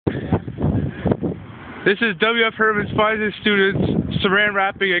This is WF Herman's finest students saran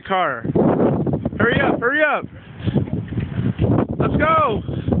wrapping a car. Hurry up, hurry up! Let's go!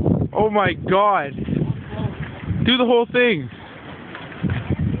 Oh my god. Do the whole thing.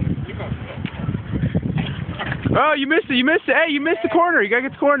 Oh, you missed it, you missed it. Hey, you missed the corner. You gotta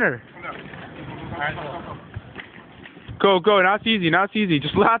get the corner. Go, go. Now it's easy, now it's easy.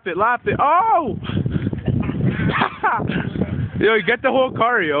 Just lap it, lap it. Oh! Yo, you get the whole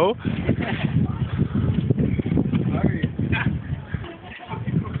car, yo.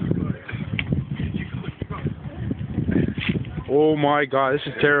 Oh my god, this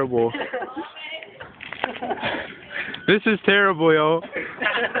is terrible. This is terrible, yo.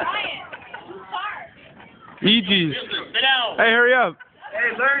 EG's. Hey, hurry up.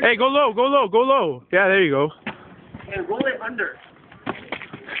 Hey, go low, go low, go low. Yeah, there you go. Hey, roll it under.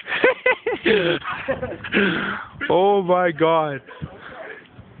 Oh my god.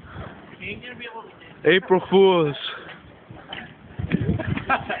 April Fools.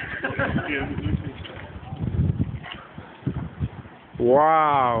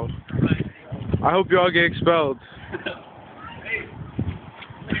 Wow. I hope you all get expelled.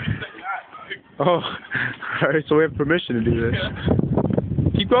 Oh, alright, so we have permission to do this.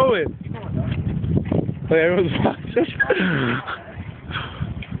 Keep going. Hey, everyone's watching.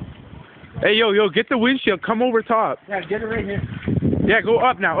 Hey, yo, get the windshield. Come over top. Yeah, get it right here. Yeah, go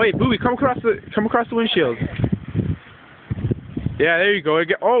up now. Wait, Booby, come across the windshield. Yeah, there you go.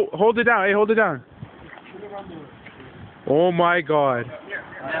 Oh, hold it down. Hey, hold it down. Oh my god.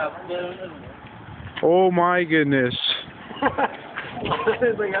 Oh my goodness.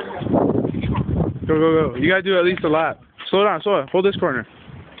 Go, go, go. You gotta do at least a lap. Slow down, slow down. Hold this corner.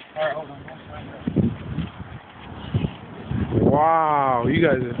 Alright, hold on. Wow, you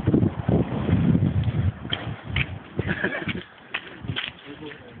guys are...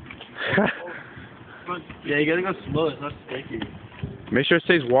 Yeah, you gotta go slow, it's not sticky. Make sure it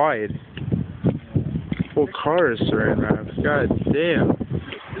stays wide. Whole car is saran wrapped. God damn.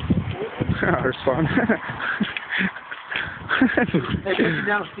 Our son. Hey, push it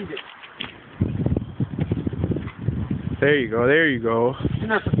down, feed it. There you go, there you go.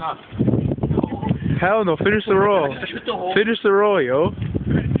 That's enough. Hell no, finish the roll. Finish the roll, yo.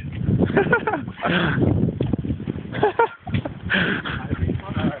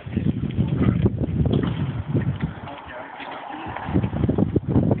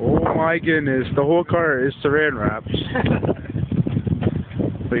 Oh my goodness, the whole car is saran wrapped.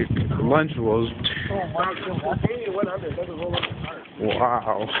 Like Lunchables.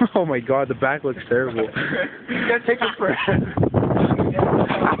 Wow. Oh my god, the back looks terrible. You gotta take it for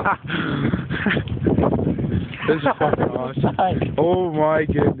This is fucking awesome. Oh my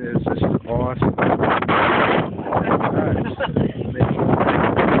goodness, this is awesome.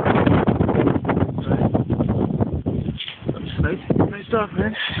 Nice stuff,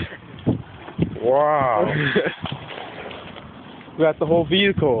 man. Wow. We got the whole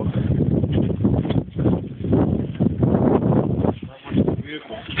vehicle.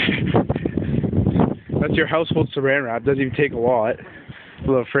 That's your household saran wrap. Doesn't even take a lot. A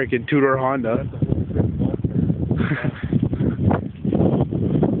little freaking two-door Honda.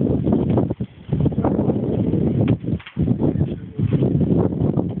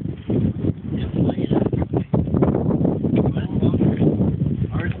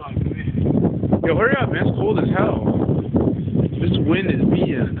 Yo, hurry up, man. It's cold as hell. This wind is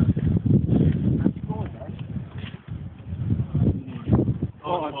beating.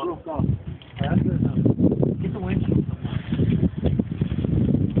 Oh, I broke off. Get the windshield.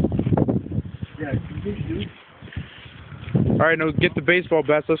 Yeah, dude. Alright, now get the baseball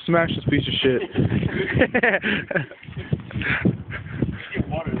bats. Let's smash this piece of shit.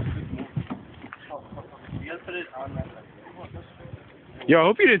 Yo, I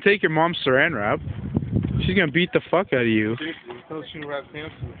hope you didn't take your mom's saran wrap. She's gonna beat the fuck out of you.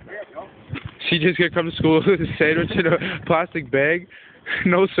 She just gonna come to school with a sandwich in a plastic bag.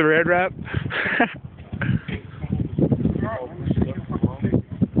 No saran wrap.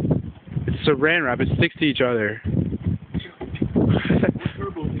 It's saran wrap. It sticks to each other.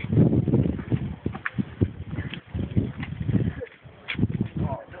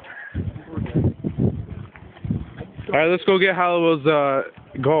 Alright, let's go get Halliwell's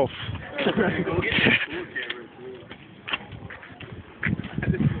golf.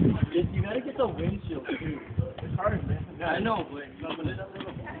 You gotta get the windshield too. It's hard, man. Yeah, I know, but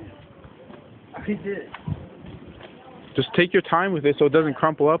I did. Just take your time with it so it doesn't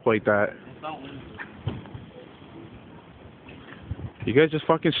crumple up like that. You guys just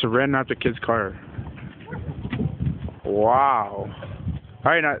fucking saran wrapped a kid's car. Wow.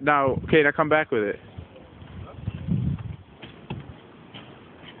 Alright, now, okay, now come back with it.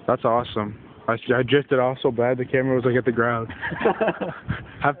 That's awesome. I drifted off so bad the camera was like at the ground.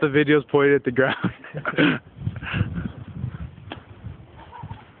 Half the videos pointed at the ground.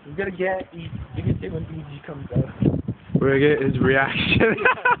 We're gonna get when EG comes out. We're gonna get his reaction.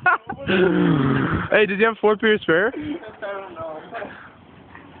 Hey, did you have 4 periods spare? I don't know.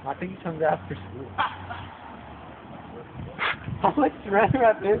 I think he comes after school. How much Saran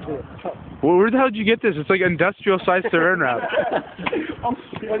wrap is it? Well, where the hell did you get this? It's like industrial sized Saran wrap. Oh,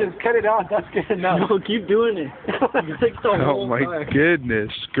 just cut it out. That's good enough. No, keep doing it. Oh my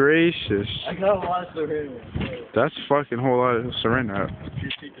goodness gracious. I got a lot of Saran wrap. That's fucking whole lot of Saran wrap.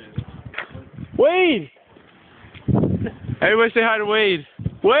 Wade! Everybody say hi to Wade.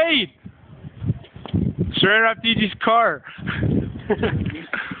 Wade! Saran wrap DG's car.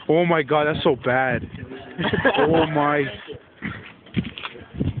 Oh my god, that's so bad. Oh my.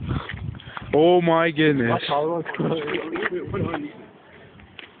 Oh my goodness.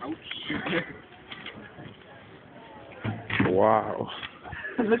 Wow.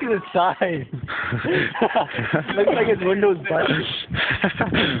 Look at his size. Looks like his window's button.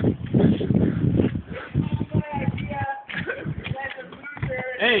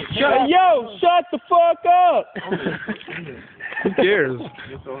 Hey, shut the fuck up! Who cares?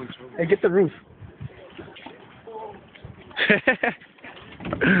 Hey, get the roof.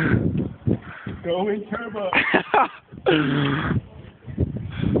 Going turbo.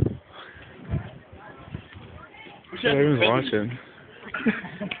 Everyone's watching.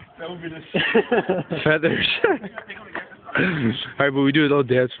 That would be the Feathers. Alright, but we do a little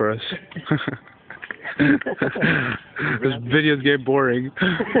dance for us. This video's getting boring.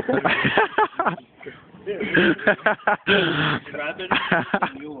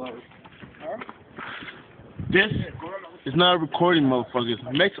 This is not a recording, motherfuckers.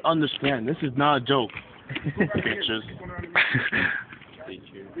 Make us understand. This is not a joke. Pictures.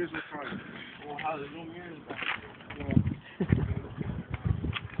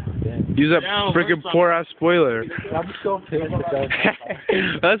 Use that freaking poor ass spoiler. I'm so pissed.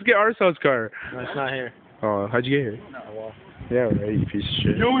 Let's get Arsenal's car. No, it's not here. Oh, how'd you get here? No, Yeah, right, you piece of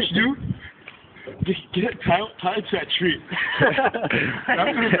shit. You know what you do? Get it tied to that tree.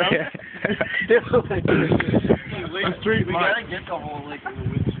 A straight line. We gotta get the whole like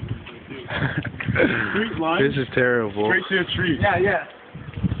straight line. This is terrible. Straight to a tree. Yeah.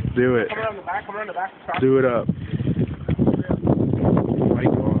 Do it. Come around the back. Do it up. Oh my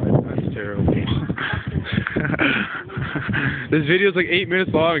god, that's terrible. This video's like 8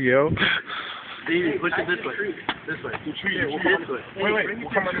 minutes long, yo. Davey, push it this way. This way. The tree. This way. Wait.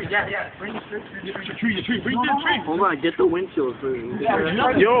 We'll come under. Yeah. Bring the tree. The tree. Bring the tree. Hold on. Get the windshield first.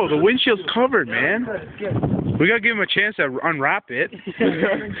 Yo, the windshield's covered, man. We gotta give him a chance to unwrap it.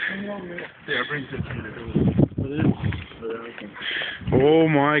 Yeah, bring the tree. Oh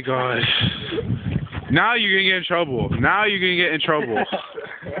my gosh. Now you're gonna get in trouble.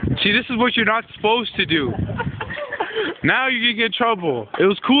 See, this is what you're not supposed to do. Now you're gonna get in trouble. It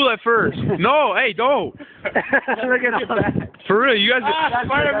was cool at first. No, hey, don't. Look at that. For real, you guys.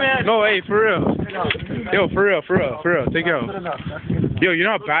 Spider-Man. No, hey, for real. Yo, for real. Take it out. Yo, you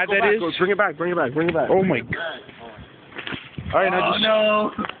know how bad that is? Bring it back. Oh my god. Alright, now just.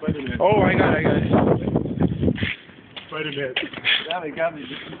 No. Oh, I got it. Spider-Man. Got me.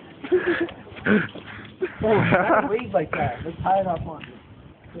 Oh, wave like that. Let's tie it up on.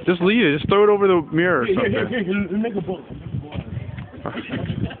 Just leave it. Just throw it over the mirror or something. Make a bowl.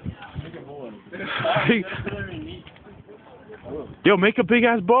 Yo, make a big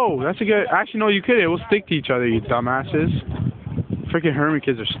ass bow. That's a good. Actually, no, you could. It will stick to each other, you dumbasses. Freaking Herman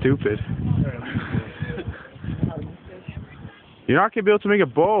kids are stupid. You're not gonna be able to make a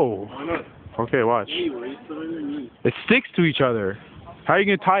bow. Okay, watch. It sticks to each other. How are you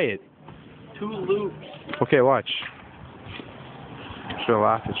gonna tie it? 2 loops. Okay, watch. I'm just gonna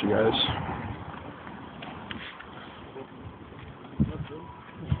laugh at you guys.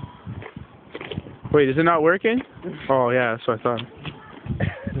 Wait, is it not working? Oh yeah, that's what I thought.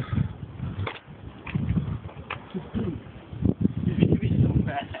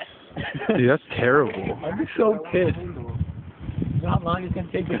 Dude, that's terrible. I'd be so pissed. Not long it's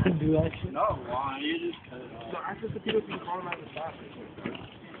gonna take you to do that shit. No, why? You just cut it off. No, after the people can call him at the stop.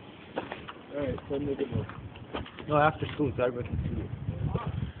 Alright, so make it move. No, after school, so everybody can see it.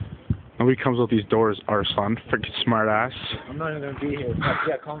 Nobody comes with these doors, Arslan. Freaking smart ass. I'm not even gonna be here.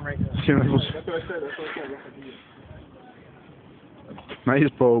 Yeah, call him right now. That's what I said. Nice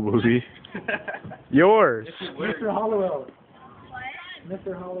bow, booby. Yours. Mr. Hollowell.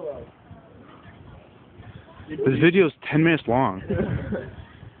 Mr. Hollowell. This video is 10 minutes long.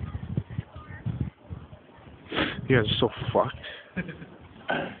 You guys are so fucked.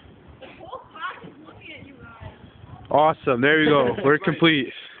 Awesome. There you go. We're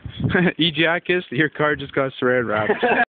complete. E. Jackus, your car just got Saran wrapped.